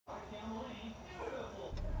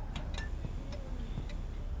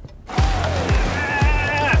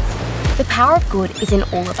The power of good is in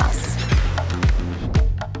all of us.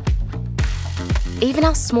 Even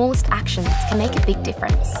our smallest actions can make a big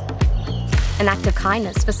difference. An act of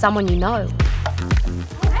kindness for someone you know.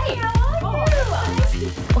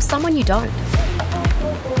 Or someone you don't.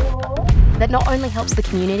 That not only helps the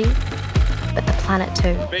community, but the planet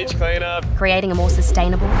too. Beach cleanup. Creating a more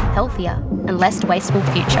sustainable, healthier, and less wasteful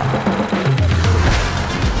future.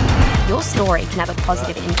 Your story can have a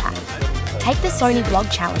positive impact. Take the Sony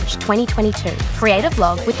Vlog Challenge 2022. Create a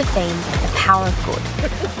vlog with the theme, The Power of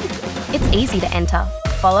Good. It's easy to enter.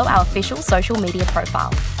 Follow our official social media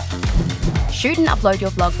profile. Shoot and upload your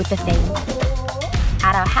vlog with the theme.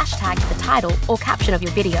 Add our hashtag to the title or caption of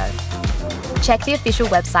your video. Check the official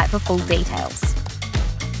website for full details.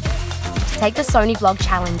 Take the Sony Vlog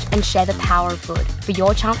Challenge and share the power of good for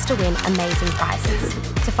your chance to win amazing prizes.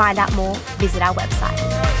 To find out more, visit our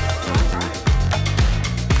website.